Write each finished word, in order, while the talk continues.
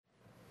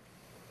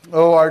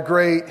Oh, our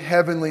great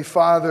Heavenly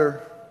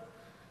Father,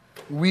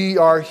 we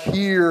are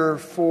here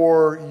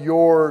for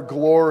your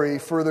glory,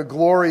 for the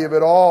glory of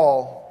it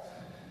all.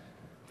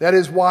 That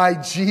is why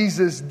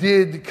Jesus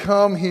did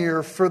come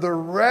here, for the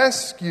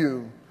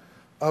rescue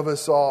of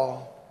us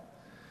all.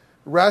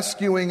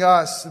 Rescuing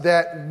us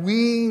that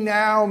we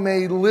now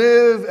may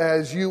live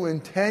as you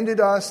intended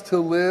us to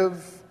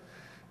live,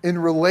 in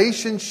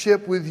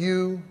relationship with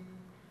you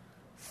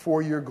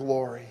for your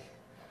glory,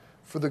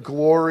 for the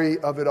glory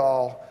of it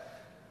all.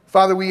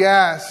 Father, we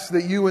ask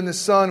that you and the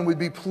Son would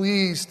be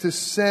pleased to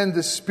send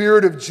the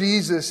Spirit of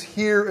Jesus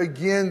here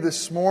again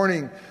this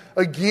morning,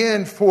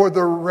 again for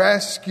the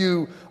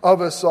rescue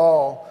of us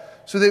all,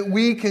 so that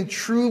we can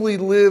truly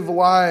live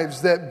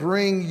lives that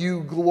bring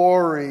you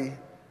glory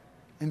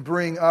and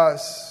bring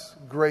us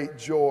great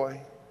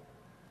joy.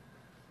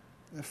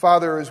 And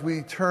Father, as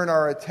we turn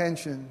our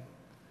attention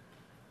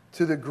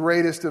to the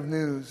greatest of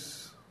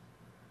news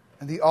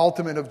and the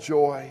ultimate of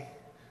joy,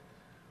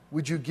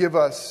 would you give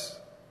us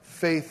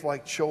faith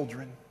like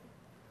children?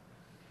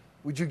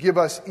 Would you give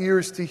us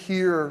ears to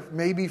hear,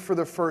 maybe for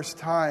the first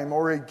time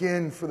or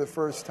again for the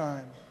first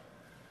time?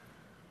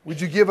 Would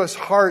you give us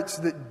hearts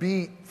that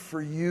beat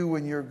for you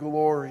and your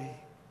glory?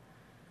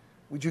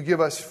 Would you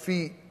give us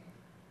feet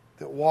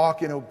that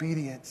walk in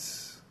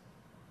obedience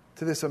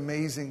to this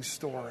amazing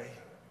story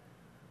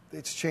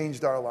that's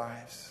changed our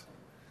lives?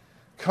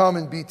 Come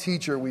and be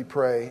teacher, we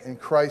pray. In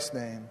Christ's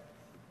name,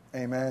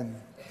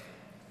 amen.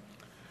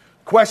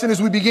 Question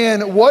as we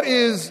begin: what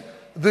is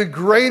the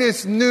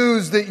greatest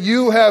news that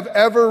you have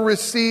ever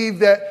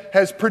received that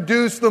has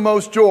produced the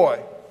most joy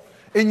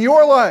in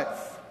your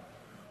life?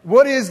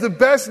 What is the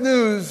best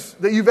news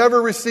that you've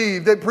ever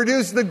received that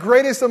produced the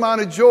greatest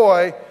amount of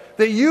joy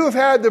that you have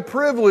had the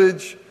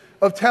privilege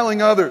of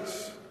telling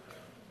others?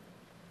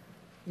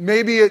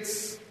 Maybe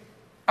it's,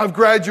 I've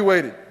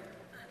graduated.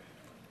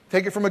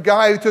 Take it from a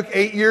guy who took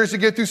 8 years to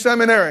get through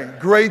seminary.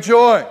 Great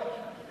joy.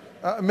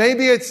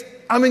 Maybe it's,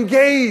 I'm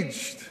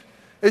engaged.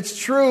 It's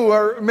true.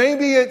 Or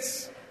maybe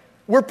it's,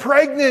 we're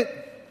pregnant.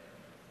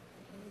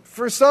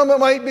 For some it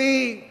might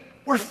be,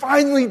 we're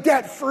finally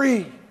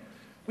debt-free.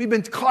 We've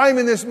been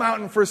climbing this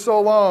mountain for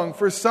so long.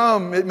 For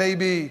some it may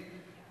be,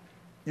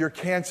 you're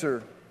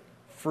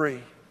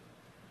cancer-free.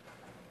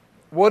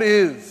 What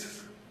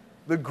is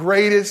the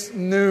greatest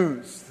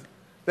news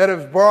that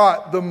has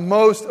brought the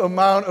most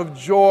amount of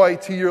joy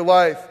to your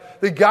life,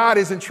 that God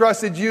has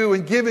entrusted you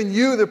and given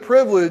you the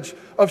privilege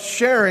of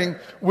sharing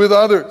with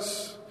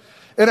others?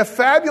 And a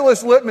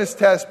fabulous litmus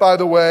test, by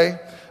the way,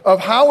 of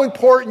how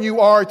important you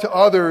are to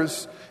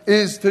others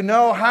is to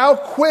know how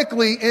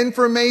quickly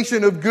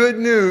information of good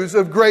news,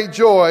 of great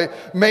joy,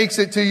 makes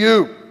it to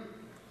you.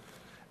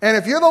 And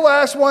if you're the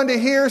last one to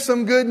hear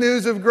some good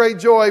news of great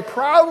joy,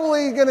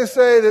 probably going to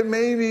say that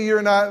maybe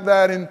you're not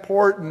that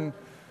important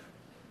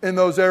in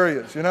those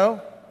areas, you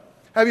know?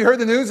 Have you heard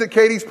the news that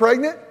Katie's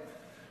pregnant?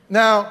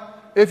 Now,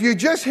 if you're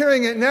just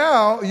hearing it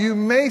now, you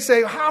may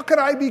say, how could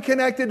I be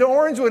connected to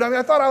Orangewood? I mean,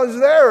 I thought I was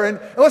there. And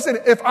listen,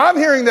 if I'm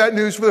hearing that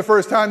news for the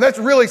first time, that's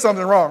really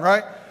something wrong,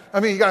 right? I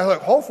mean, you got to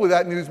look, hopefully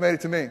that news made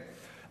it to me.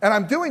 And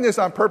I'm doing this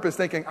on purpose,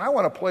 thinking, I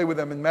want to play with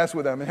them and mess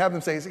with them and have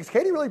them say, is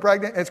Katie really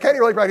pregnant? Is Katie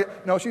really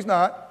pregnant? No, she's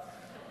not.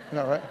 You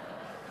know, right?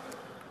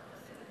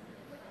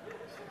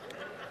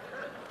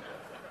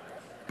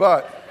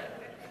 But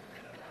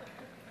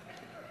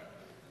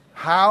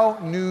how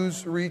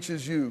news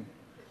reaches you,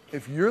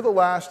 if you're the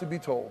last to be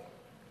told,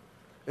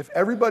 if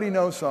everybody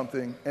knows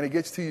something and it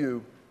gets to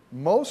you,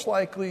 most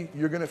likely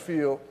you're going to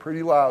feel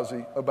pretty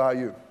lousy about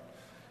you.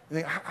 You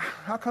think,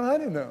 how come I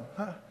didn't know?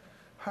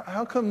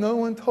 How come no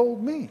one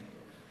told me?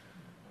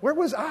 Where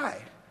was I?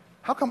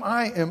 How come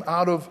I am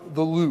out of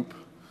the loop?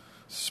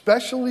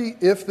 Especially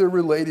if they're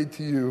related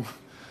to you.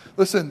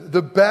 Listen,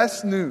 the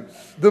best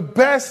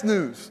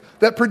news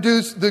that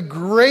produced the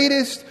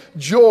greatest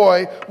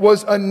joy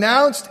was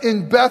announced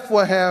in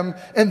Bethlehem,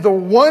 and the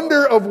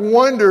wonder of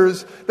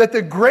wonders that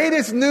the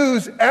greatest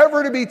news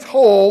ever to be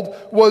told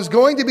was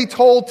going to be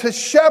told to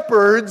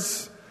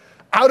shepherds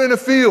out in a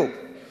field.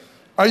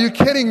 Are you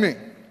kidding me?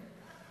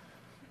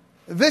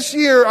 This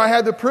year, I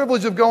had the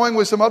privilege of going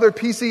with some other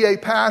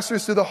PCA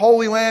pastors to the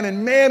Holy Land,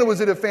 and man, was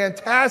it a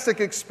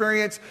fantastic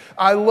experience.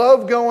 I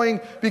love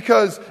going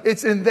because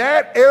it's in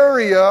that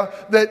area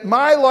that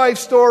my life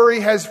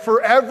story has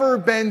forever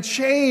been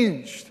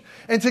changed.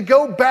 And to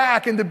go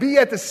back and to be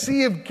at the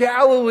Sea of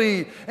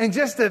Galilee and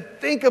just to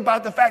think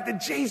about the fact that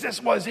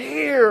Jesus was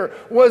here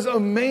was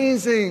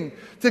amazing.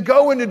 To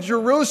go into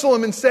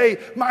Jerusalem and say,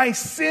 my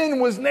sin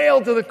was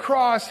nailed to the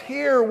cross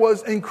here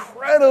was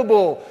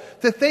incredible.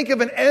 To think of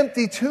an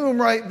empty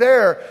tomb right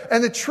there.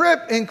 And the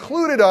trip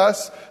included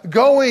us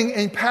going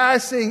and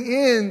passing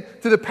in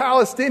to the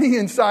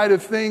Palestinian side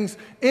of things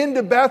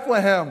into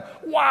Bethlehem.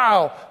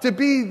 Wow, to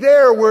be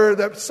there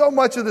where so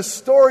much of the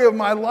story of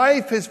my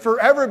life has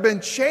forever been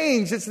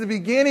changed. It's the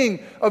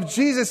beginning of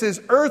Jesus'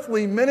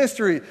 earthly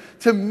ministry.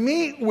 To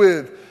meet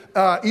with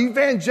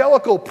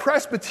evangelical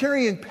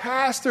Presbyterian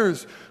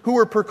pastors who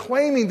were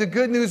proclaiming the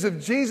good news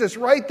of Jesus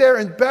right there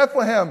in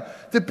Bethlehem.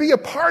 To be a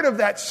part of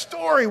that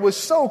story was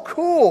so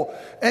cool.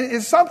 And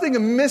there's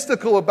something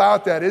mystical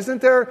about that,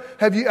 isn't there?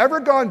 Have you ever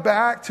gone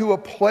back to a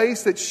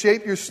place that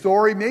shaped your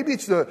story? Maybe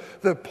it's the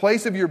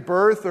place of your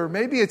birth, or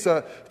maybe it's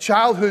a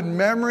childhood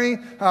memory.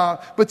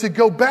 But to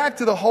go back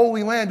to the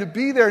Holy Land, to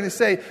be there and to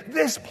say,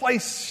 this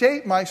place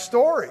shaped my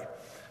story.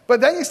 But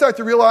then you start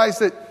to realize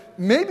that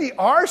maybe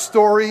our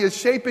story is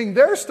shaping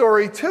their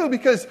story too,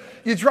 because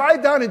you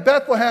drive down in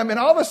Bethlehem and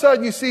all of a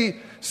sudden you see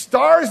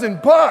stars and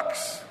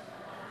bucks.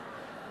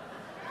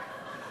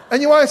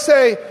 And you want to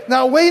say,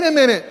 now wait a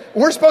minute,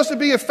 we're supposed to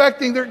be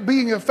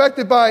being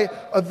affected by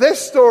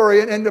this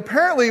story, and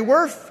apparently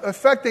we're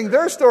affecting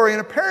their story,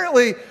 and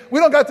apparently we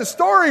don't got the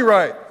story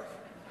right.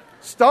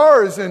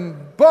 Stars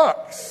and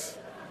bucks.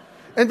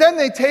 And then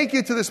they take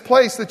you to this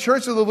place, the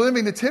Church of the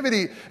Living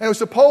Nativity, and it was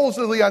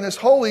supposedly on this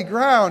holy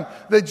ground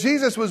that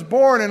Jesus was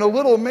born in a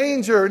little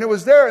manger, and it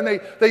was there,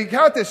 and they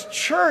got this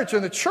church,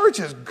 and the church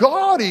is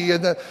gaudy,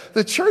 and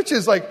the church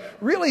is like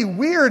really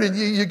weird, and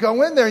you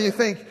go in there and you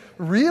think,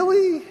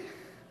 really?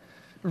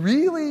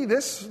 Really?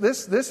 This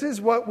is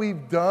what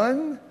we've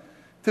done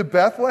to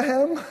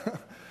Bethlehem?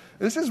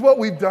 This is what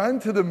we've done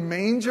to the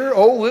manger,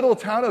 oh little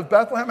town of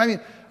Bethlehem? I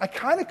mean, I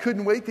kind of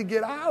couldn't wait to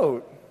get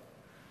out.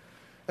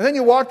 And then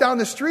you walk down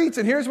the streets,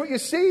 and here's what you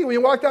see when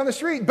you walk down the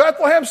street.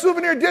 Bethlehem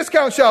Souvenir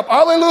Discount Shop.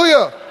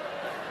 Hallelujah.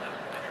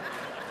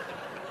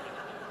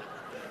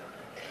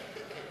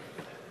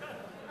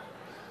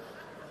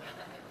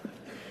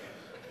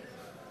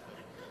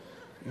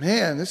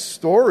 Man, this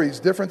story is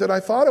different than I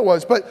thought it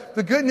was. But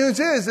the good news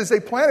is they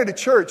planted a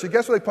church. And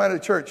guess where they planted a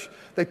church?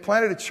 They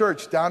planted a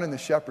church down in the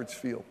shepherd's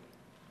field.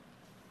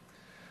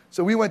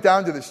 So we went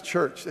down to this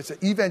church. It's an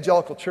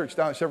evangelical church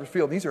down in Shepherd's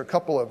Field. These are a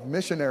couple of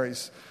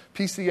missionaries,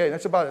 PCA.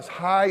 That's about as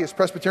high as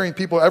Presbyterian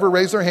people ever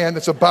raise their hand.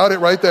 That's about it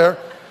right there.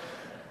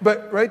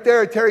 But right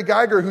there, Terry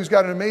Geiger, who's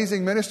got an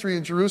amazing ministry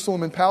in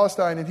Jerusalem and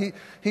Palestine, and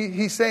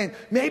he's saying,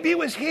 maybe it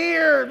was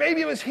here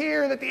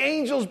that the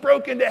angels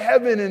broke into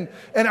heaven.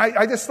 And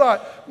I just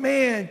thought,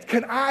 man,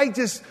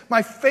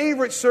 my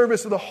favorite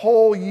service of the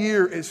whole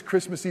year is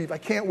Christmas Eve. I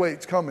can't wait.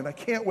 It's coming. I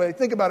can't wait. I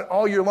think about it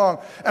all year long.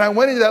 And I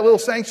went into that little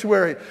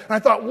sanctuary, and I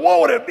thought,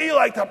 what would it be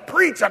like to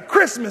preach a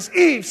Christmas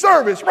Eve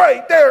service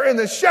right there in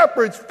the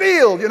shepherd's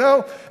field, you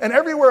know? And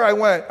everywhere I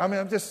went, I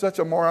mean, I'm just such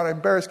a moron. I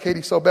embarrassed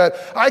Katie so bad.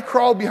 I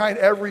crawled behind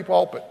every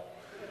pulpit.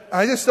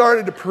 I just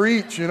started to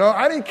preach, you know.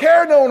 I didn't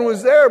care no one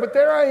was there, but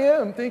there I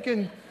am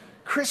thinking,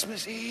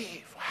 Christmas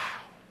Eve,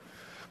 wow.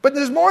 But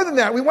there's more than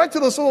that. We went to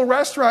this little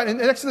restaurant, and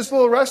next to this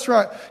little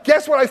restaurant,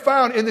 guess what I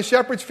found in the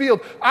shepherd's field?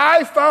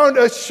 I found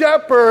a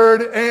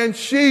shepherd and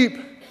sheep.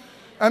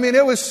 I mean,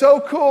 it was so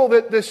cool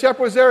that the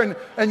shepherd was there,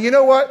 and you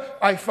know what?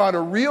 I found a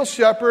real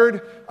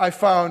shepherd, I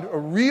found a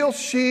real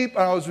sheep,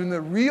 I was in the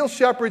real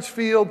shepherd's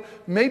field.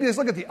 Maybe just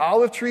look at the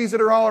olive trees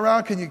that are all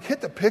around. Can you get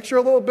the picture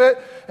a little bit?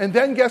 And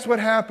then guess what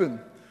happened?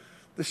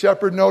 The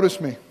shepherd noticed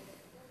me.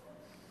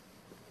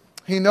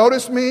 He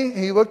noticed me,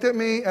 he looked at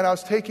me, and I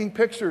was taking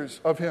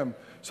pictures of him.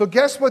 So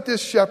guess what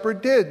this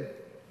shepherd did?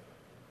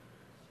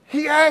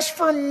 He asked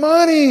for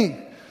money.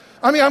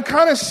 I mean, I'm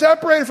kind of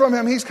separated from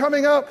him. He's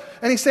coming up,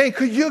 and he's saying,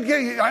 could you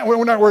get...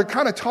 We're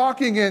kind of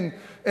talking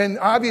in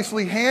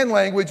obviously hand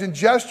language and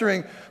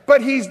gesturing,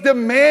 but he's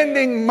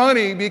demanding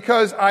money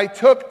because I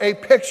took a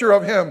picture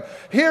of him.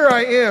 Here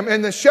I am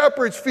in the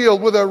shepherd's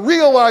field with a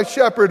real life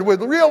shepherd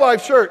with real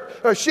life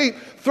sheep,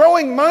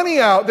 throwing money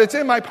out that's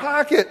in my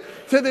pocket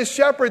to this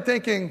shepherd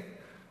thinking,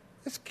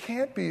 this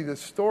can't be the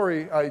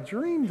story I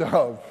dreamed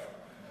of.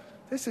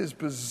 This is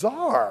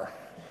bizarre.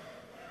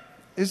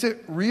 Is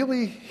it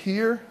really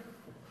here?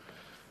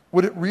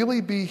 Would it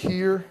really be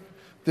here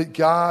that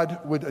God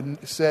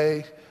would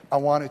say, I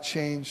want to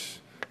change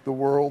the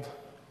world?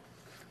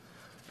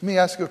 Let me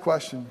ask you a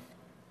question.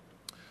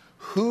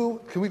 Can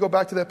we go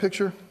back to that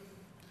picture?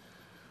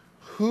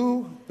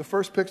 The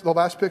first picture, the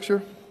last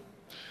picture?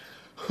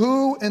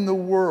 Who in the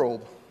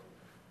world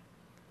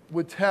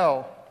would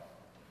tell,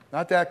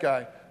 not that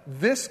guy,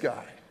 this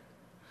guy,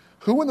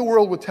 who in the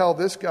world would tell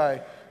this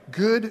guy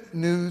good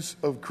news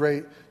of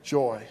great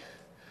joy?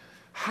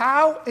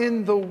 How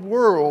in the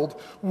world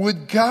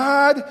would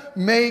God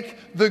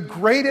make the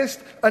greatest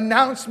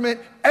announcement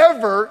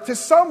ever to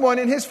someone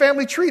in his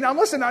family tree? Now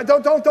listen,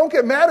 don't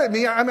get mad at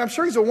me. I'm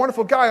sure he's a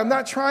wonderful guy. I'm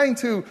not trying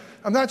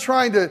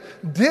to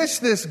dish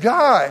this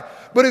guy.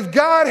 But if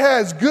God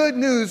has good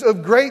news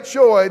of great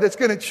joy that's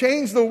going to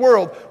change the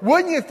world,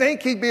 wouldn't you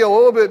think he'd be a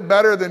little bit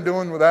better than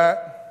doing with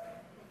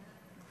that?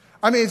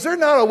 I mean, is there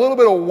not a little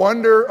bit of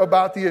wonder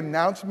about the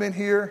announcement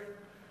here?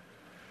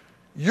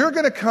 You're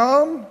going to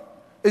come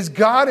as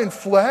God in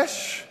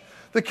flesh.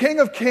 The King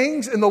of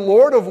Kings and the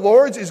Lord of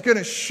Lords is going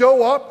to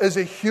show up as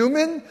a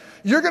human.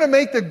 You're going to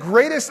make the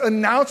greatest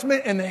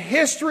announcement in the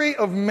history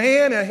of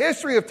man, in the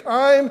history of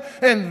time.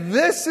 And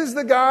this is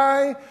the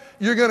guy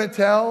you're going to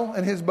tell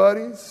and his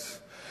buddies.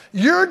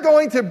 You're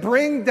going to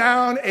bring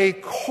down a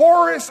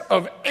chorus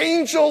of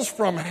angels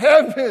from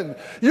heaven.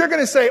 You're going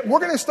to say, we're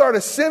going to start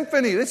a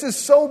symphony. This is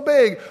so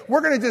big.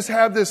 We're going to just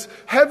have this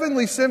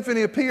heavenly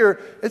symphony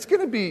appear. It's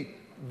going to be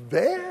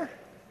there.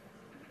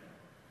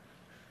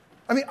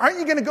 I mean, aren't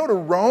you going to go to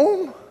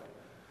Rome?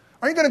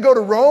 Aren't you going to go to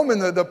Rome and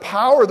the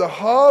power, the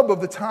hub of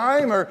the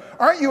time? Or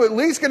aren't you at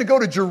least going to go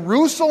to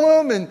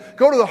Jerusalem and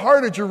go to the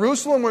heart of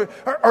Jerusalem?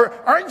 Or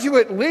aren't you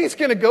at least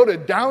going to go to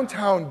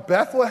downtown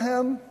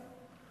Bethlehem?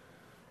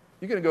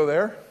 You going to go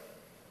there?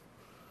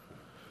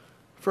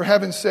 For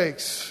heaven's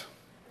sakes,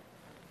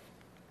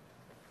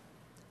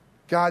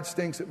 God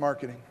stinks at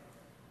marketing.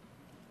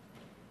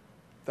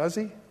 Does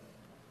he?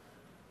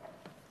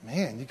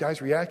 Man, you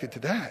guys reacted to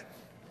that.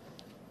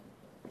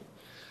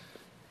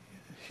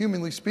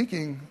 Humanly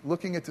speaking,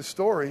 looking at the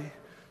story,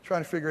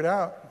 trying to figure it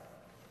out,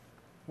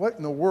 what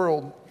in the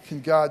world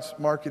can God's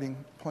marketing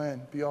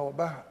plan be all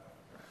about?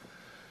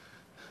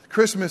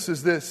 Christmas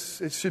is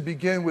this. It should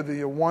begin with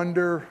the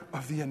wonder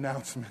of the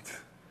announcement.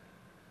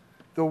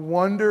 The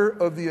wonder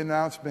of the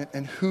announcement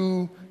and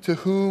to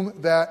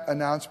whom that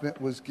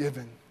announcement was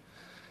given.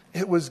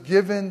 It was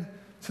given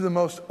to the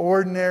most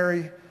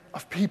ordinary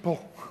of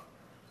people.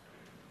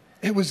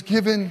 It was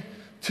given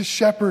to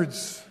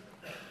shepherds.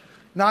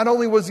 Not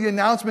only was the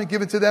announcement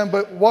given to them,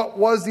 but what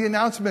was the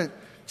announcement?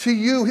 To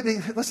you.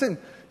 Listen,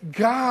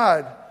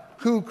 God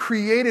who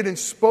created and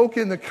spoke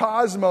in the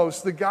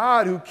cosmos, the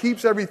God who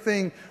keeps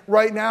everything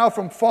right now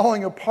from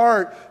falling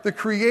apart, the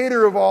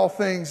creator of all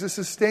things, the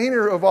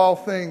sustainer of all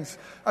things.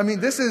 I mean,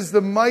 this is the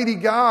mighty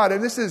God,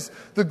 and this is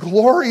the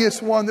glorious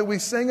one that we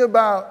sing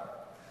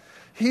about.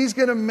 He's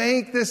going to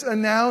make this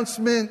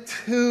announcement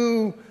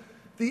to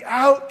the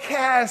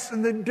outcasts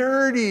and the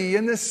dirty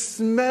and the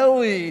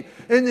smelly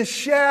and the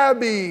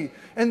shabby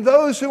and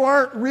those who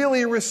aren't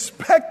really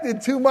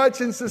respected too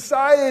much in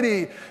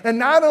society. And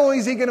not only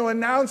is he going to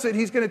announce it,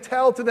 he's going to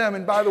tell to them,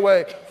 and by the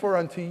way, for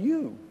unto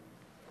you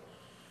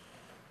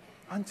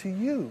a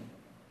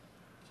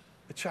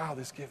child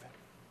is given.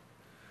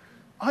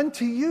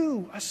 Unto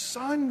you a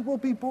son will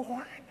be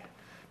born.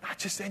 Not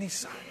just any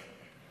son.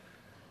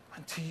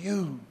 Unto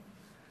you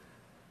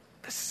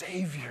the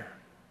Savior,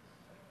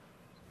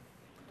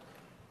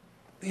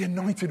 the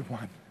Anointed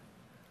One,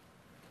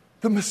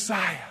 the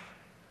Messiah,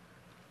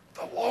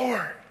 the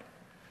Lord,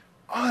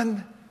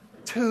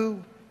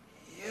 unto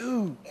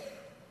you.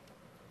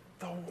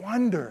 The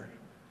wonder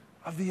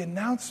of the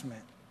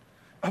announcement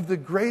of the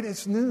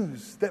greatest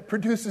news that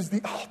produces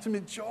the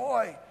ultimate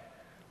joy,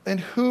 and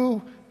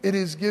who it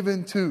is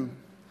given to.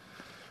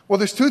 Well,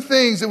 there's two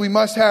things that we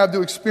must have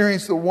to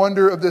experience the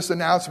wonder of this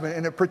announcement,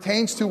 and it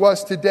pertains to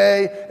us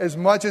today as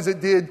much as it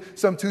did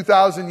some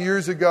 2,000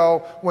 years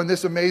ago when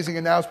this amazing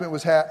announcement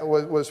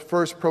was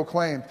first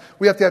proclaimed.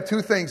 We have to have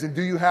two things, and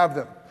do you have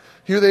them?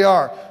 Here they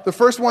are. The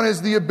first one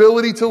is the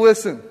ability to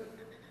listen.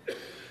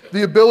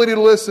 The ability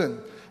to listen.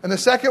 And the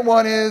second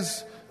one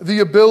is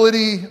the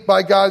ability,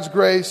 by God's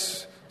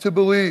grace, to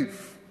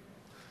believe.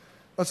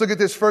 Let's look at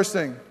this first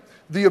thing.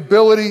 The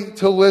ability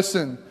to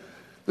listen.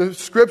 The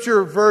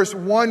scripture verse,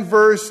 one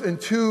verse in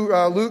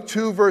Luke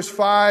 2 verse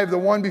 5, the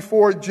one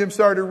before Jim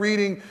started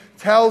reading,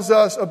 tells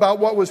us about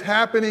what was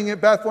happening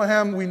at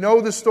Bethlehem. We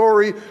know the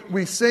story.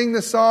 We sing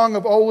the song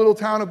of O Little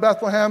Town of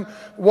Bethlehem.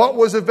 What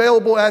was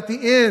available at the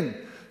inn?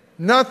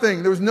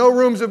 Nothing. There was no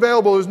rooms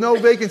available. There was no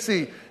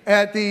vacancy.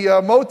 At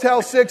the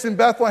Motel 6 in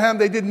Bethlehem,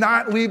 they did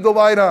not leave the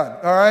light on.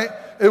 All right?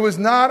 It was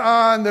not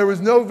on. There was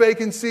no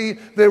vacancy.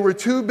 They were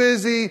too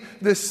busy.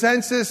 The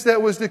census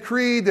that was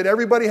decreed that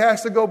everybody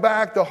has to go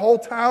back. The whole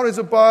town is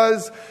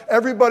abuzz.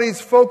 Everybody's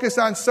focused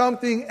on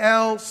something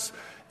else.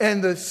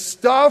 And the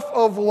stuff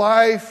of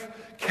life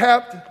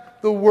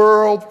kept the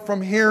world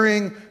from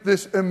hearing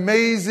this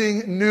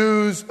amazing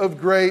news of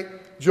great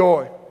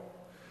joy.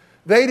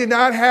 They did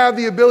not have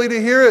the ability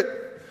to hear it.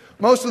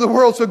 Most of the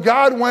world. So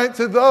God went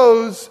to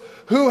those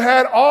who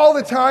had all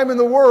the time in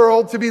the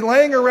world to be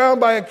laying around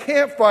by a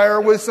campfire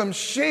with some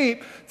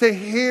sheep to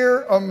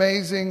hear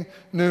amazing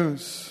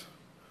news.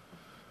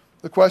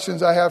 The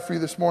questions I have for you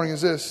this morning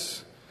is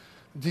this.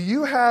 Do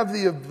you have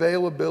the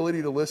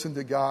availability to listen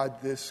to God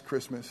this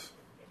Christmas?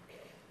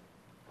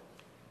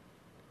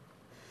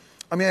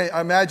 I mean,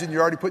 I imagine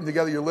you're already putting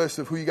together your list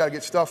of who you got to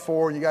get stuff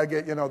for, and you got to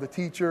get, the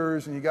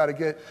teachers, and you got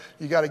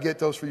to get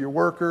those for your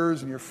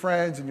workers and your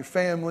friends and your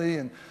family,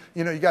 and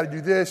you got to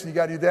do this and you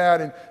got to do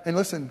that. And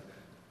listen,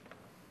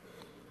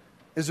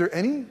 is there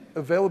any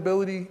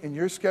availability in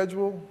your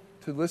schedule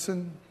to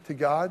listen to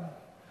God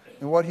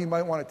and what He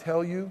might want to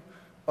tell you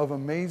of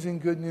amazing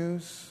good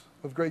news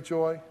of great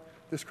joy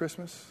this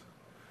Christmas?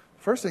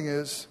 First thing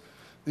is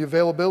the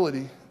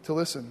availability to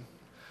listen.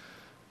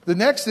 The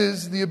next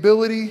is the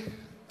ability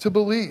to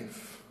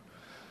believe.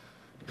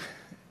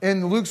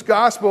 In Luke's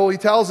gospel, he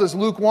tells us,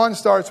 Luke 1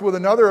 starts with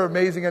another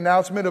amazing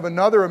announcement of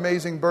another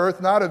amazing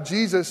birth, not of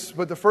Jesus,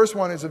 but the first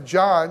one is of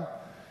John.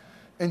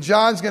 And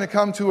John's going to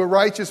come to a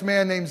righteous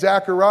man named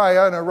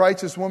Zechariah and a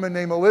righteous woman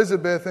named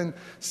Elizabeth. And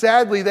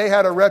sadly, they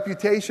had a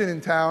reputation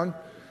in town.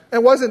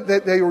 It wasn't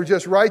that they were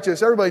just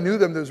righteous. Everybody knew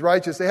them as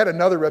righteous. They had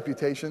another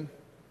reputation.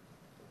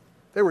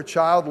 They were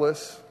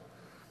childless.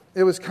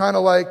 It was kind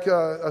of like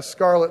a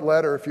scarlet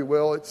letter, if you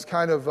will. It's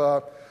kind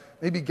of,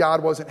 maybe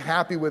God wasn't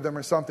happy with them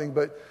or something,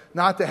 but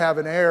not to have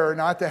an heir,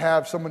 not to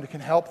have someone who can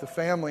help the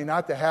family,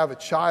 not to have a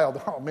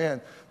child. Oh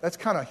man, that's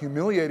kind of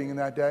humiliating in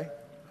that day.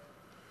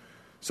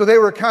 So they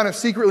were kind of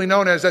secretly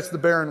known as, that's the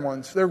barren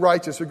ones. They're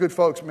righteous, they're good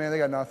folks. Man, they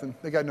got nothing.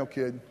 They got no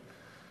kid.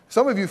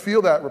 Some of you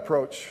feel that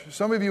reproach.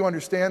 Some of you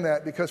understand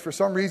that because for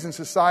some reason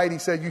society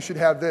said you should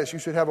have this, you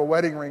should have a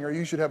wedding ring, or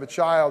you should have a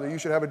child, or you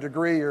should have a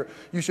degree, or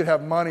you should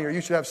have money, or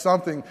you should have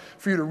something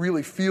for you to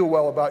really feel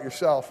well about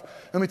yourself.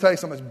 Let me tell you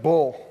something, it's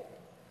bull.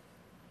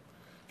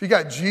 If you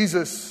got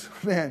Jesus,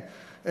 man,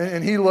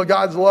 and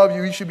God's love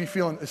you should be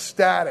feeling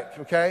ecstatic,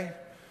 okay?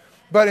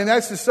 But in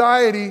that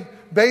society,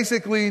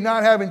 basically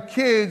not having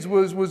kids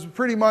was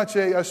pretty much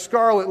a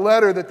scarlet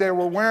letter that they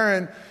were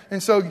wearing.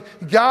 And so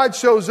God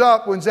shows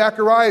up when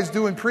Zechariah is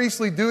doing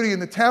priestly duty in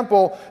the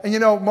temple. And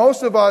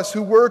most of us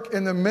who work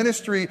in the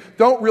ministry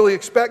don't really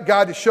expect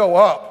God to show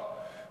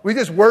up. We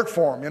just work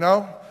for him,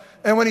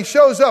 And when he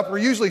shows up, we're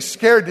usually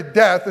scared to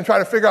death and try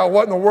to figure out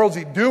what in the world is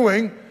he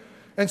doing.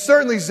 And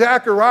certainly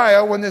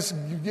Zechariah, when this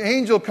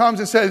angel comes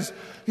and says,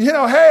 hey,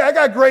 I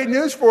got great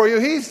news for you,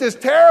 he's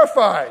just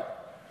terrified.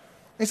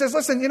 He says,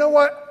 listen, you know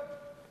what?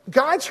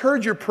 God's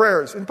heard your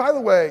prayers. And by the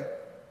way,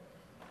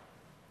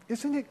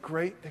 isn't it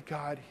great that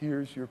God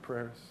hears your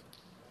prayers?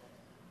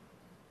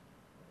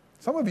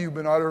 Some of you have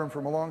been uttering them for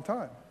a long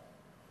time.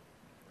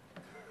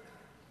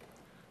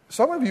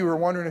 Some of you are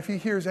wondering if he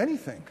hears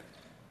anything.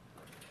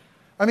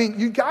 I mean,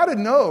 you got to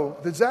know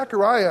that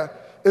Zechariah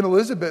and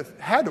Elizabeth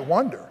had to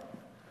wonder.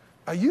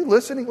 Are you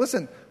listening?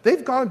 Listen,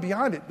 they've gone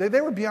beyond it.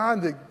 They were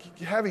beyond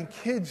the having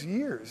kids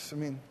years. I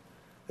mean,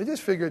 they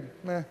just figured,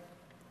 meh.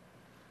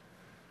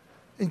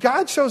 And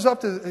God shows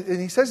up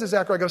and he says to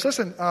Zechariah, goes,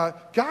 listen,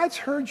 God's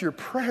heard your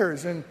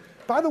prayers. And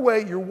by the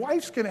way, your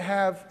wife's going to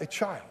have a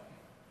child.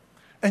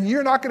 And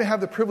you're not going to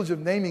have the privilege of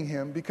naming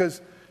him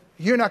because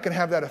you're not going to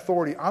have that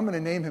authority. I'm going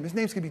to name him. His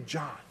name's going to be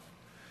John.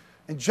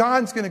 And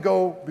John's going to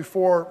go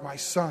before my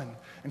son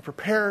and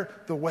prepare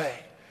the way.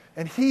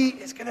 And he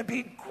is going to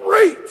be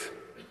great.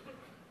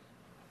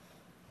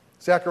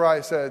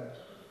 Zechariah said,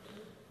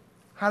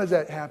 how does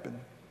that happen?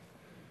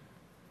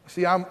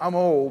 See, I'm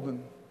old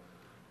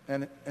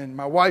and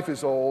my wife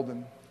is old,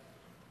 and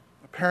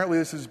apparently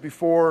this is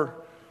before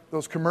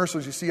those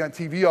commercials you see on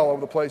TV all over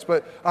the place,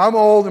 but I'm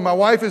old and my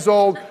wife is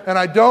old, and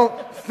I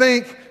don't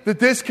think that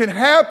this can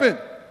happen.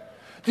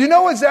 Do you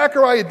know what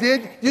Zechariah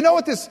did? You know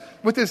what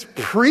this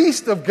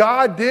priest of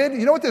God did?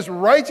 You know what this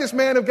righteous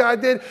man of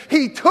God did?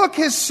 He took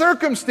his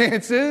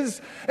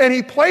circumstances and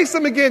he placed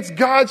them against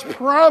God's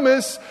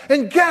promise,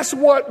 and guess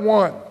what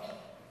won?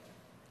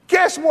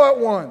 Guess what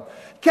won?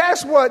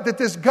 Guess what that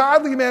this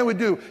godly man would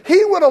do?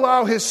 He would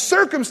allow his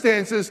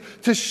circumstances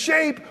to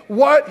shape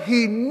what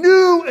he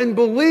knew and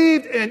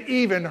believed and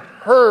even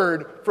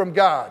heard from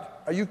God.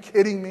 Are you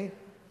kidding me?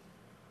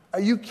 Are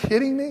you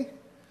kidding me?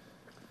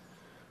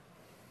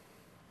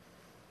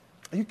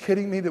 Are you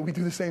kidding me that we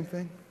do the same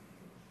thing?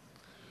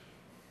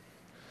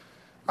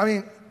 I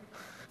mean,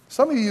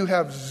 some of you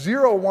have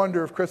zero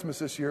wonder of Christmas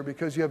this year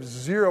because you have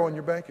zero in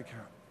your bank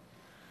account.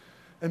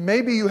 And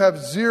maybe you have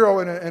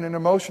zero in an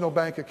emotional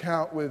bank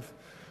account with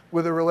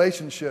a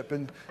relationship.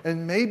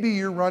 And maybe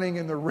you're running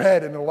in the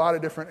red in a lot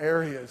of different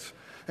areas.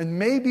 And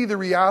maybe the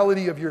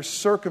reality of your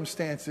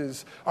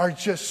circumstances are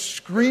just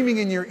screaming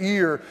in your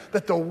ear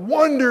that the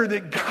wonder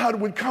that God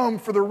would come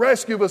for the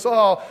rescue of us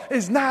all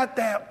is not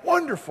that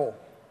wonderful.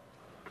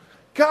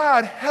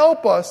 God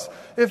help us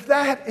if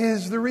that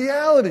is the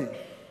reality.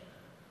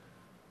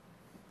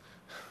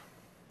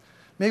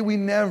 May we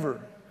never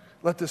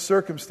let the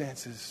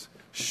circumstances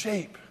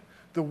shape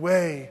the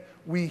way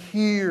we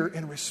hear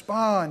and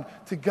respond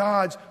to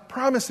God's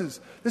promises.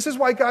 This is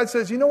why God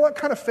says, you know what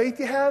kind of faith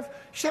you have? You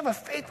should have a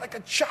faith like a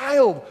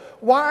child.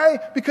 Why?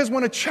 Because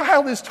when a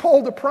child is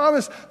told a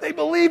promise, they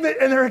believe it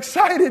and they're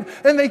excited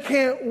and they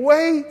can't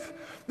wait.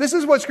 This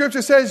is what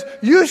Scripture says.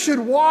 You should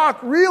walk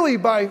really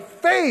by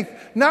faith,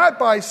 not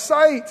by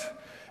sight.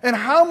 And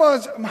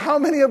how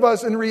many of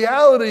us in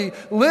reality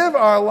live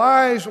our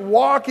lives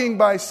walking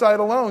by sight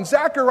alone?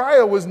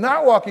 Zechariah was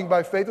not walking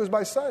by faith, it was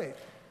by sight.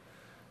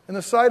 In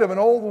the sight of an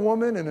old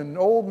woman and an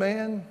old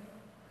man,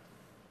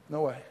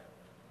 no way.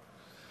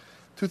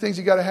 Two things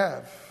you got to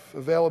have: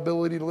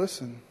 availability to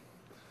listen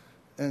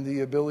and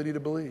the ability to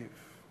believe.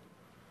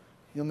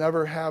 You'll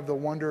never have the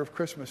wonder of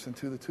Christmas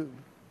until the two.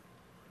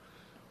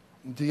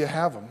 Do you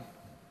have them?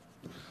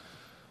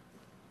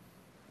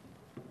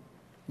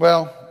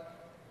 Well,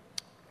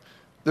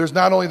 there's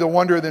not only the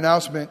wonder of the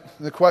announcement,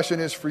 the question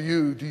is for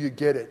you, do you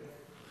get it?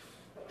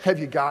 Have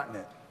you gotten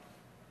it?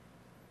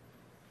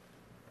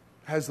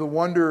 Has the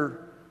wonder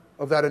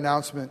of that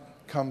announcement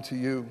come to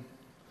you?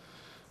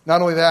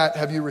 Not only that,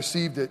 have you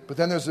received it, but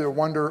then there's the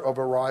wonder of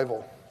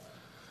arrival.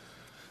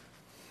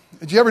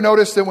 Did you ever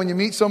notice that when you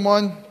meet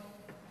someone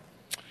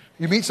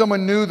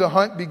new, the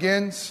hunt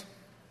begins?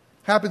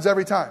 Happens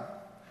every time.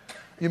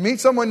 You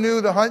meet someone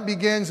new, the hunt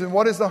begins, and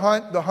what is the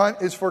hunt? The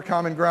hunt is for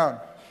common ground.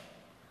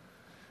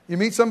 You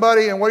meet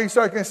somebody, and what do you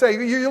start going to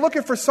say? You're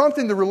looking for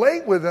something to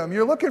relate with them.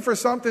 You're looking for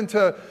something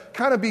to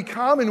kind of be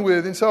common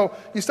with. And so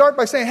you start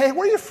by saying, hey,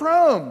 where are you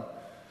from?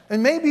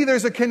 And maybe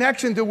there's a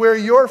connection to where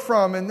you're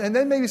from. And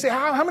then maybe say,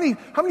 how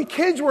many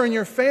kids were in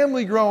your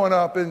family growing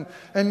up? And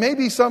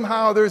maybe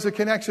somehow there's a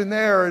connection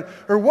there.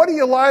 Or what do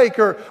you like?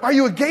 Or are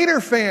you a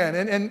Gator fan?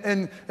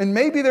 And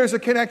maybe there's a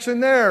connection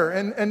there.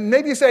 And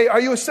maybe you say, are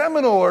you a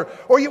Seminole?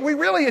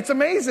 It's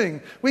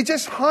amazing. We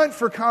just hunt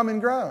for common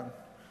ground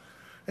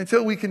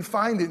until we can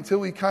find it, until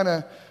we kind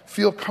of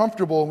feel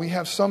comfortable and we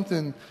have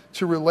something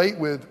to relate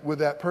with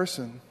that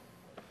person.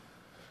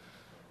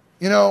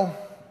 You know,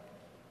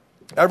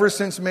 ever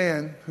since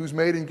man, who's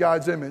made in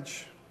God's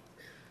image,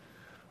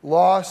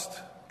 lost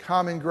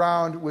common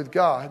ground with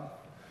God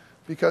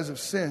because of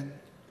sin,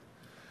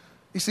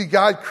 you see,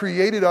 God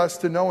created us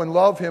to know and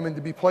love Him and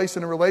to be placed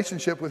in a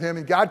relationship with Him,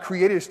 and God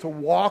created us to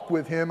walk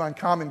with Him on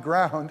common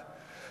ground.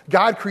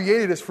 God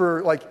created us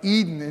for like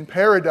Eden in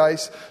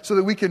paradise so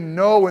that we can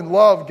know and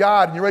love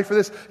God. And you ready for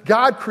this?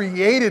 God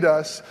created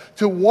us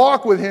to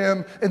walk with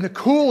Him in the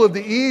cool of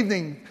the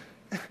evening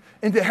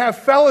and to have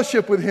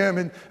fellowship with Him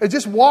and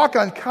just walk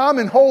on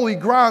common holy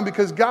ground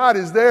because God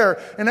is there.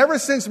 And ever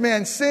since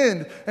man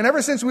sinned and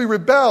ever since we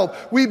rebelled,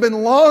 we've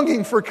been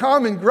longing for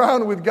common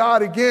ground with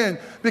God again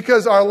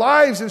because our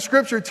lives in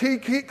Scripture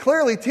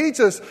clearly teach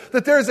us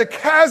that there's a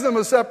chasm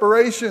of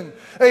separation.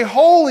 A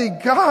holy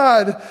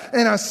God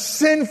and a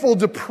sinful,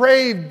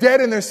 depraved, dead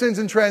in their sins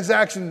and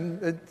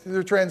transgressions,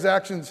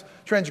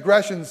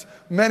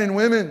 men and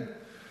women.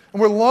 And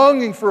we're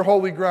longing for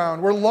holy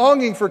ground. We're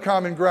longing for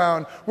common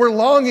ground. We're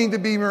longing to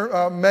be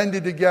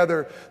mended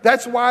together.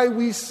 That's why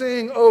we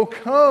sing, O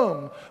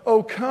come,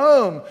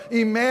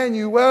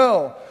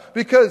 Emmanuel.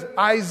 Because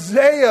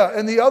Isaiah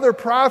and the other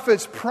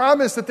prophets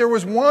promised that there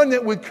was one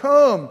that would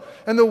come.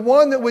 And the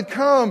one that would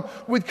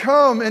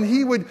come and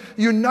He would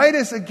unite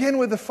us again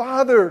with the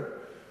Father.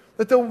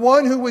 That the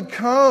one who would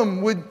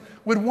come would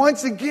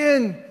once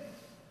again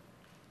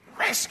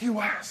rescue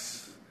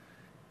us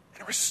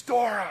and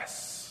restore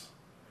us.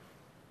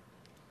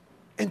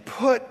 And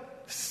put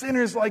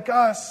sinners like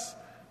us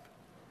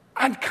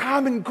on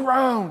common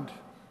ground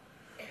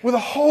with a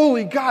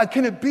holy God.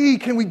 Can it be?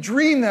 Can we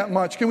dream that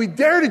much? Can we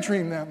dare to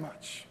dream that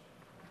much?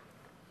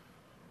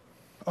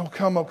 O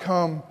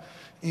come,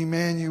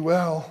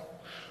 Emmanuel.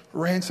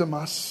 Ransom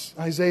us.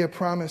 Isaiah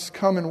promised,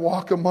 come and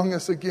walk among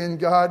us again,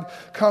 God.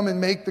 Come and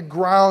make the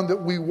ground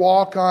that we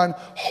walk on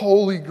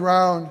holy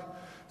ground.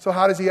 So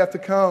how does He have to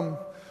come?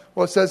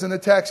 Well, it says in the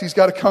text, He's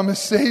got to come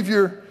as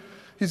Savior.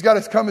 He's got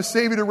to come as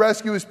Savior to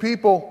rescue His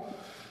people.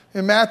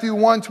 In Matthew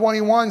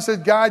 1:21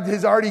 said God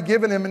has already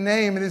given Him a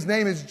name, and His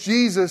name is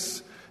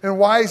Jesus. And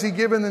why is He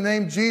given the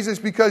name Jesus?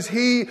 Because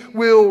He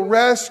will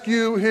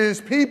rescue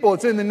His people.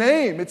 It's in the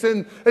name. It's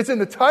in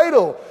the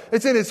title.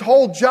 It's in His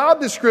whole job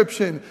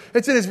description.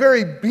 It's in His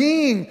very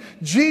being.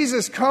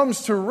 Jesus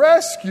comes to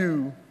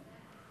rescue.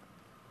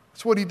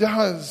 That's what He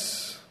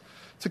does.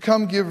 To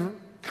come give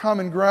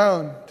common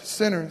ground to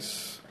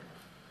sinners.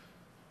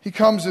 He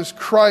comes as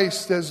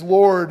Christ, as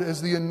Lord,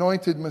 as the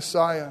anointed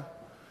Messiah.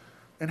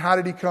 And how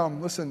did He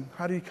come? Listen,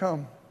 how did He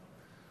come?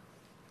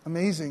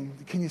 Amazing.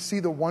 Can you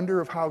see the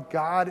wonder of how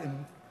God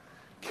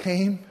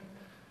came?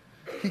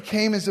 He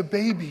came as a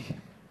baby.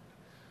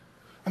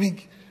 I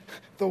mean,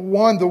 the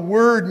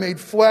Word made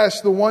flesh,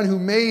 the one who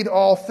made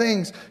all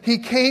things. He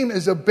came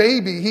as a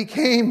baby. He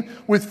came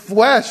with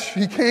flesh.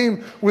 He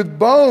came with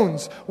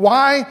bones.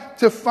 Why?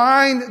 To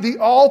find the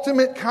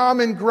ultimate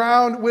common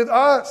ground with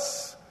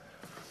us.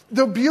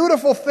 The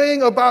beautiful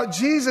thing about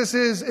Jesus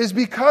is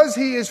because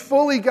He is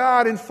fully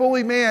God and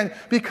fully man,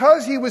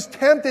 because He was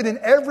tempted in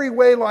every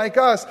way like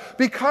us,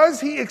 because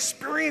He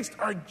experienced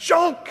our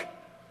junk,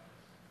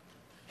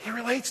 He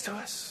relates to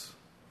us.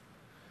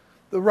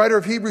 The writer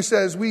of Hebrews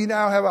says, we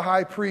now have a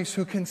high priest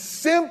who can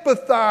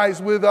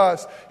sympathize with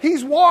us.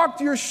 He's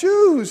walked your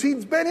shoes.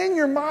 He's been in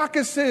your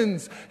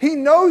moccasins. He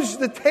knows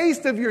the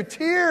taste of your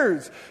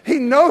tears. He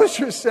knows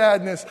your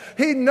sadness.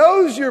 He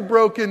knows your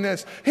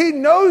brokenness. He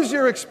knows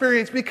your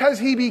experience because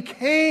He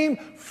became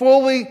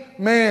fully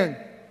man.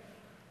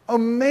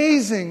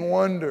 Amazing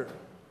wonder.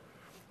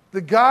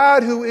 The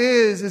God who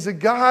is a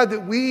God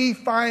that we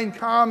find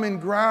common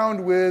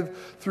ground with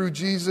through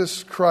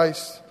Jesus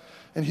Christ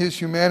and His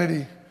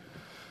humanity.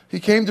 He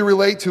came to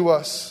relate to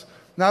us.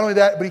 Not only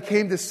that, but He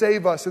came to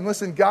save us. And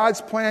listen, God's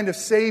plan of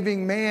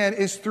saving man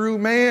is through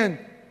man.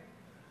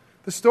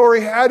 The story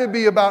had to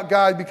be about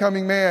God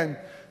becoming man,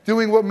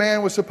 doing what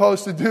man was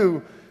supposed to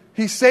do.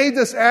 He saved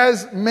us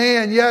as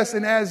man, yes,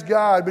 and as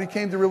God, but He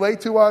came to relate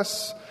to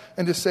us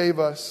and to save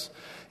us.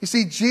 You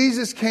see,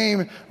 Jesus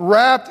came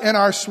wrapped in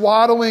our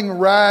swaddling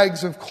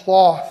rags of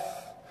cloth.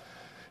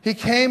 He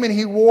came and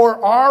He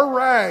wore our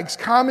rags,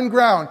 common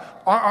ground,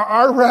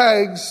 our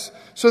rags,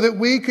 so that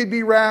we could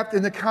be wrapped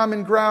in the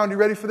common ground, you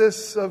ready for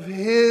this, of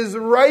His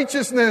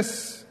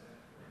righteousness.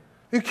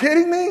 Are you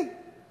kidding me?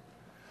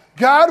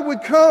 God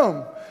would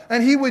come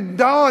and He would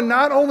don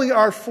not only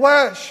our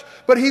flesh,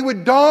 but he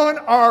would don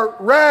our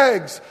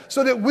rags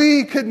so that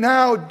we could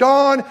now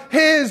don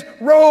his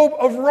robe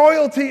of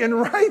royalty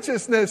and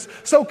righteousness,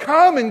 so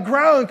common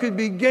ground could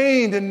be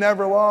gained and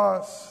never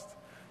lost.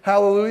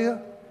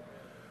 Hallelujah.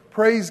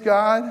 Praise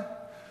God.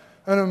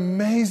 An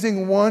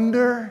amazing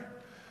wonder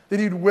that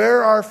he'd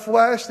wear our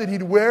flesh, that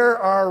he'd wear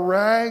our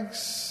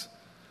rags.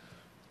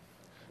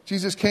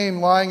 Jesus came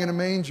lying in a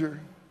manger,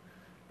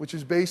 which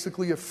is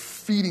basically a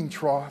feeding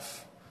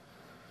trough,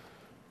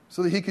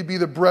 so that he could be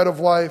the bread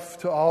of life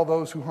to all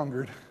those who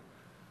hungered,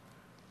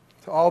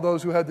 to all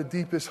those who had the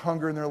deepest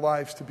hunger in their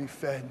lives to be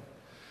fed.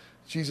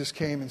 Jesus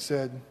came and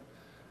said,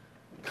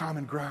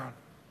 common ground.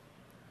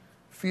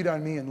 Feed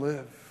on me and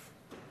live.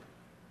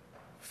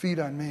 Feed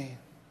on me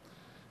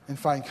and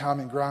find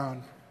common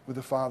ground with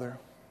the Father.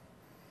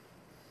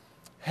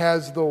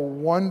 Has the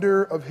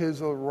wonder of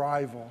his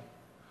arrival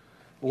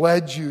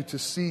led you to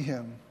see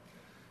him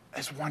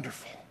as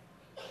wonderful?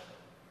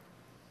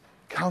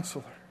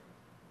 Counselor,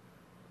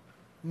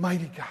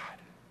 mighty God,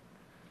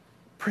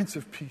 Prince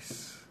of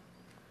Peace,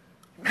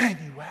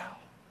 Emmanuel.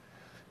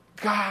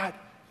 God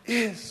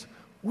is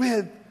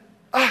with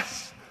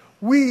us.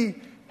 We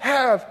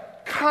have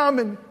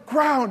common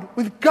ground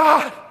with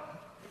God.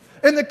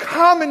 And the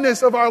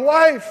commonness of our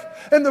life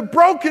and the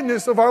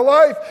brokenness of our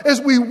life, as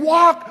we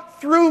walk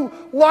through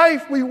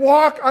life, we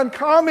walk on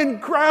common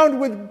ground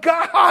with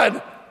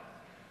God.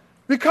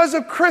 Because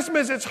of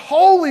Christmas, it's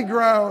holy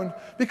ground.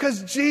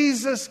 Because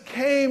Jesus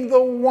came,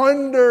 the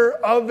wonder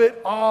of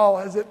it all.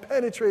 Has it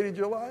penetrated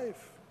your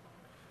life?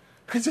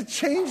 Has it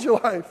changed your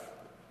life?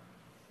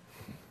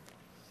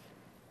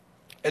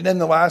 And then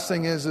the last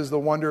thing is the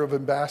wonder of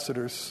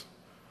ambassadors.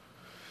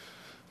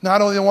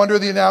 Not only the wonder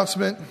of the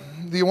announcement,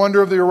 the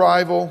wonder of the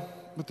arrival,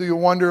 but the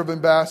wonder of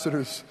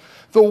ambassadors.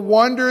 The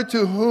wonder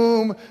to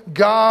whom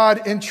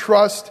God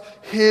entrusts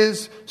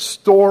his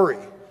story.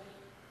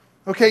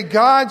 Okay,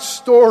 God's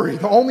story,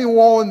 the only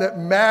one that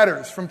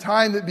matters from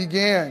time that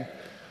began.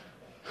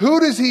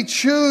 Who does he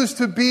choose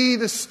to be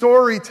the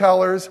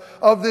storytellers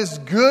of this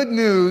good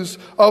news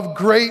of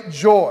great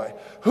joy?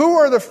 Who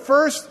are the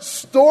first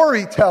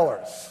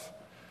storytellers?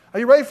 Are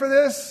you ready for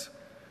this?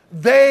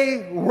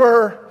 They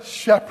were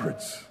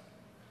shepherds.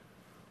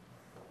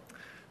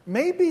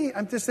 Maybe,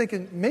 I'm just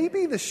thinking,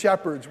 maybe the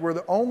shepherds were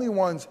the only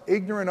ones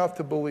ignorant enough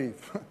to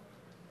believe.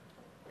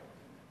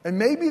 And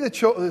maybe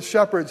the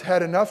shepherds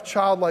had enough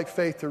childlike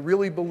faith to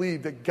really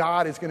believe that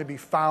God is going to be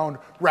found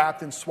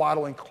wrapped in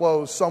swaddling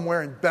clothes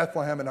somewhere in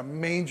Bethlehem in a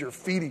manger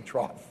feeding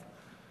trough.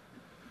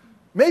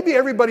 Maybe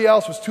everybody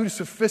else was too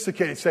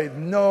sophisticated to say,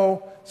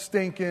 no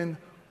stinking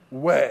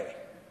way.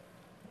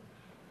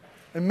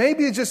 And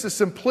maybe it's just the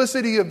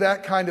simplicity of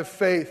that kind of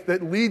faith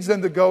that leads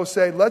them to go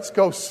say, let's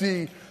go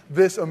see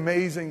this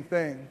amazing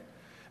thing.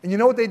 And you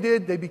know what they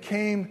did? They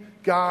became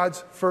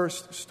God's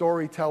first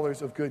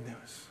storytellers of good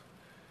news.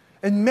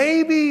 And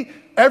maybe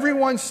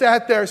everyone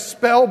sat there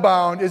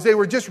spellbound as they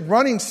were just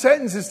running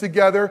sentences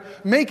together,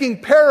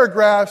 making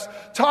paragraphs,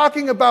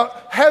 talking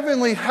about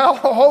heavenly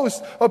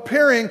hosts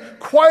appearing,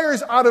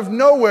 choirs out of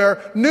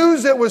nowhere,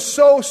 news that was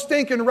so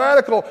stinking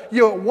radical.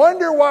 You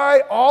wonder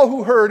why all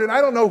who heard, and I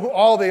don't know who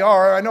all they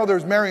are. I know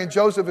there's Mary and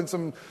Joseph and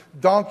some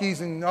donkeys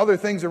and other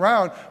things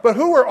around, but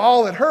who were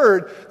all that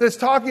heard that's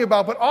talking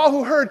about? But all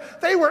who heard,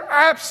 they were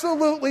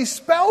absolutely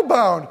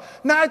spellbound.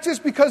 Not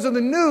just because of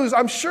the news.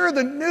 I'm sure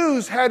the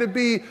news had to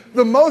be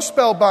the most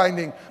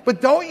spellbinding.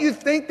 But don't you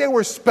think they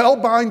were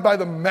spellbound by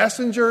the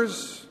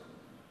messengers?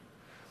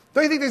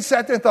 Don't you think they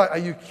sat there and thought, are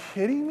you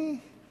kidding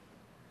me?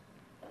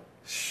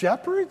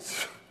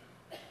 Shepherds?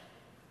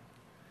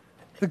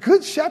 The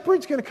good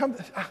shepherd's going to come?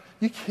 Are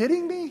you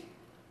kidding me?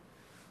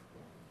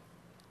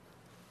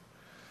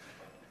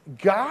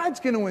 God's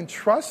going to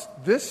entrust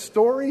this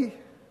story.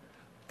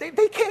 They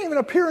can't even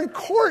appear in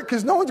court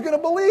because no one's going to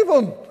believe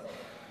them.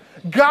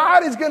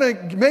 God is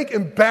going to make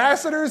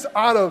ambassadors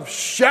out of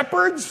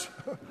shepherds.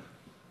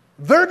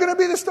 They're going to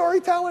be the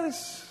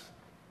storytellers.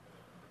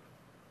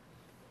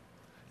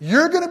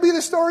 You're going to be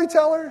the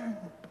storyteller.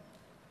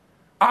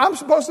 I'm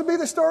supposed to be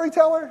the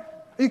storyteller.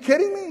 Are you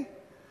kidding me?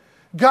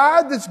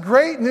 God, this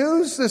great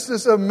news,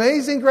 this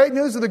amazing great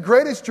news of the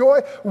greatest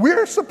joy,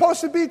 we're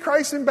supposed to be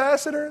Christ's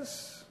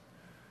ambassadors.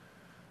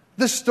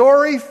 The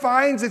story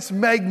finds its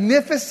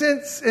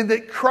magnificence in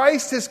that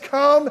Christ has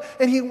come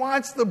and he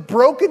wants the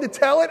broken to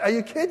tell it. Are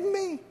you kidding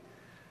me?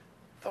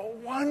 The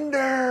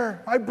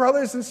wonder, my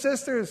brothers and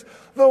sisters,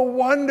 the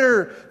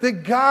wonder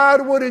that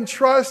God would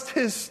entrust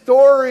his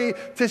story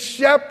to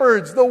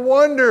shepherds. The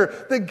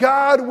wonder that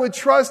God would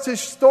trust his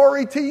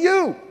story to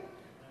you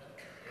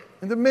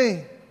and to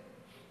me.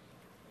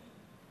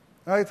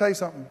 Now, I can tell you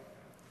something.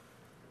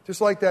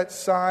 Just like that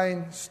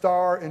sign,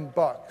 star, and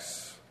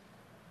bucks,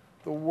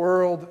 the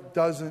world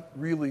doesn't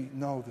really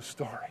know the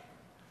story.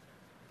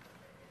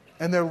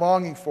 And they're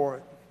longing for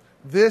it.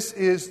 This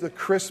is the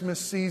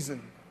Christmas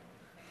season.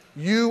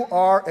 You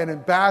are an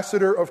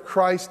ambassador of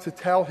Christ to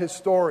tell his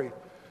story.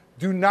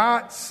 Do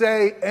not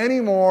say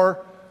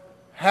anymore,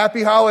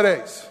 Happy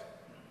Holidays.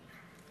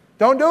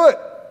 Don't do it.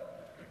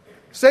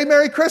 Say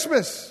Merry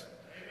Christmas.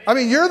 I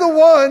mean, you're the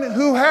one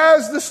who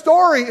has the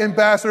story,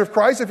 ambassador of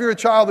Christ, if you're a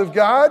child of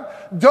God.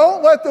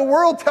 Don't let the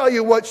world tell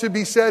you what should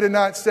be said and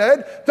not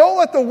said. Don't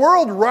let the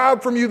world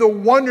rob from you the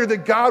wonder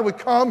that God would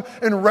come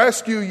and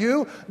rescue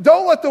you.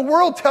 Don't let the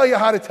world tell you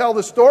how to tell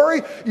the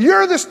story.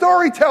 You're the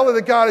storyteller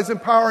that God is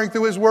empowering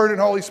through His Word and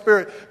Holy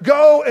Spirit.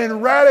 Go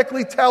and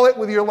radically tell it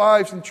with your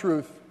lives and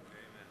truth.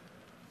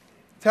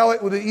 Tell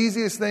it with the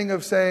easiest thing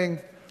of saying,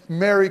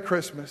 Merry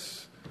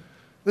Christmas.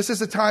 This is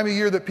the time of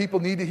year that people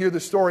need to hear the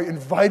story.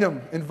 Invite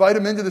them. Invite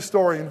them into the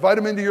story. Invite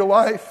them into your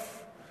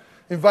life.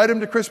 Invite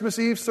them to Christmas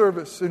Eve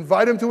service.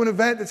 Invite them to an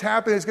event that's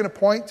happening that's going to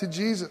point to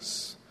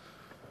Jesus.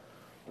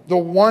 The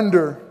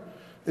wonder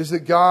is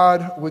that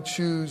God would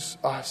choose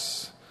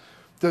us.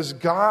 Does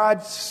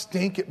God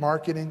stink at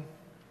marketing?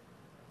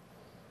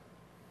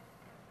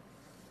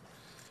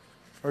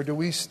 Or do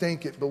we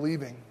stink at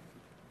believing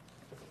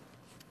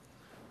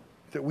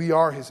that we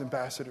are His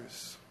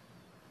ambassadors?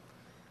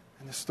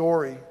 And the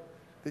story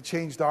that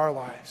changed our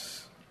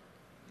lives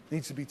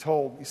needs to be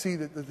told. You see,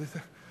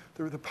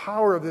 the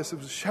power of this is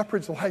the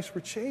shepherds' lives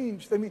were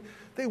changed. I mean,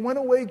 they went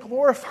away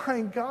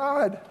glorifying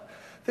God.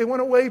 They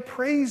went away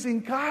praising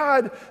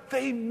God.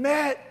 They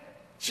met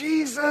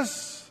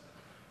Jesus.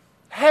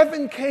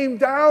 Heaven came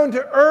down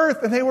to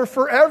earth and they were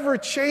forever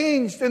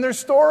changed and their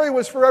story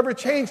was forever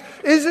changed.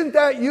 Isn't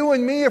that you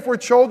and me if we're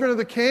children of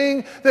the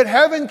King? That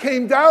heaven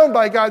came down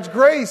by God's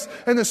grace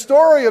and the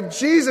story of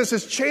Jesus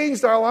has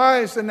changed our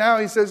lives, and now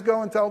He says,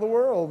 go and tell the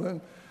world. And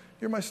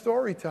you're my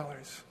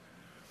storytellers.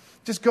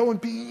 Just go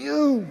and be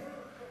you.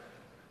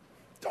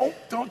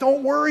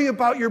 Don't worry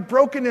about your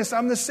brokenness.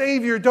 I'm the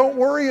Savior. Don't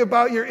worry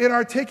about your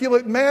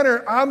inarticulate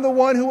manner. I'm the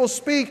one who will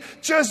speak.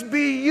 Just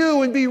be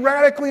you and be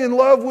radically in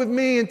love with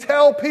me and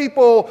tell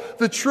people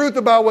the truth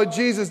about what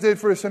Jesus did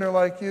for a sinner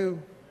like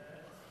you.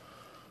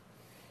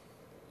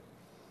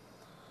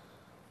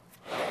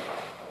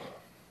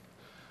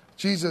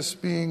 Jesus,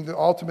 being the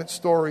ultimate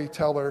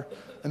storyteller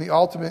and the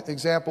ultimate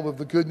example of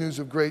the good news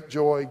of great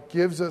joy,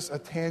 gives us a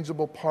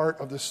tangible part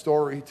of the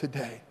story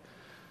today,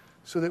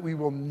 so that we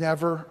will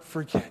never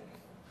forget.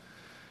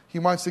 He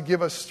wants to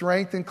give us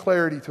strength and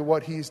clarity to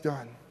what He's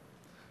done,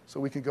 so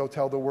we can go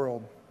tell the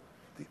world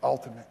the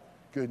ultimate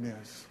good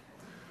news.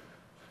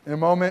 In a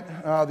moment,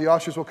 the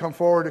ushers will come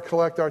forward to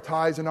collect our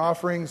tithes and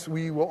offerings.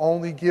 We will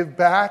only give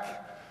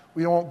back.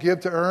 We won't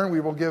give to earn.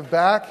 We will give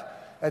back.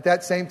 At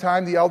that same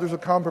time, the elders will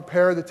come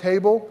prepare the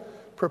table.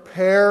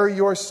 Prepare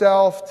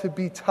yourself to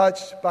be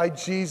touched by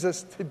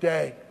Jesus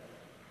today.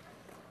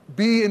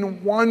 Be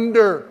in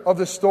wonder of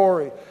the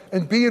story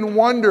and be in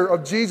wonder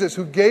of Jesus,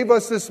 who gave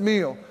us this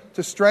meal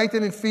to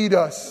strengthen and feed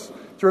us,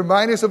 to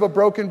remind us of a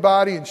broken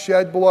body and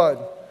shed blood,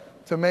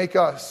 to make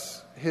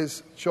us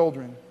His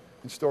children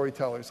and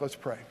storytellers. Let's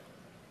pray.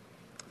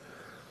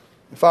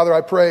 And Father, I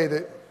pray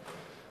that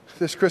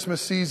this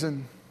Christmas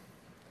season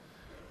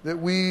that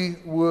we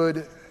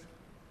would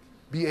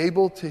be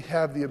able to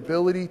have the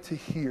ability to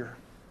hear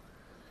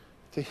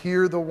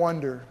the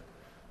wonder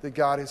that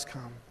God has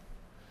come.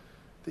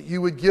 That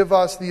you would give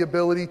us the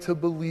ability to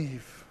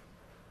believe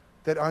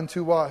that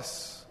unto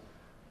us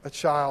a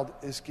child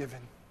is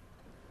given.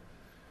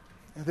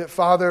 And that,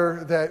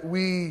 Father, that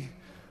we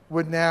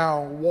would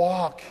now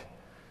walk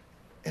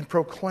and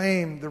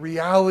proclaim the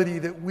reality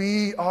that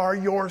we are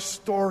your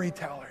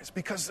storytellers,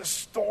 because the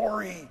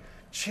story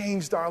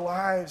changed our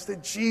lives,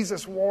 that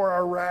Jesus wore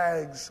our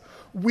rags.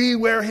 We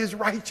wear His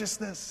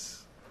righteousness.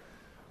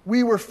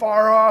 We were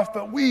far off,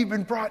 but we've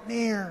been brought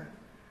near.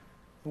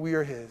 We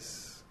are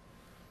His.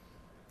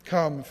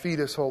 Come, feed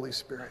us, Holy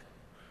Spirit.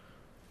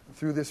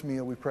 Through this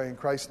meal we pray in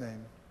Christ's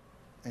name.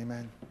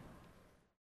 Amen.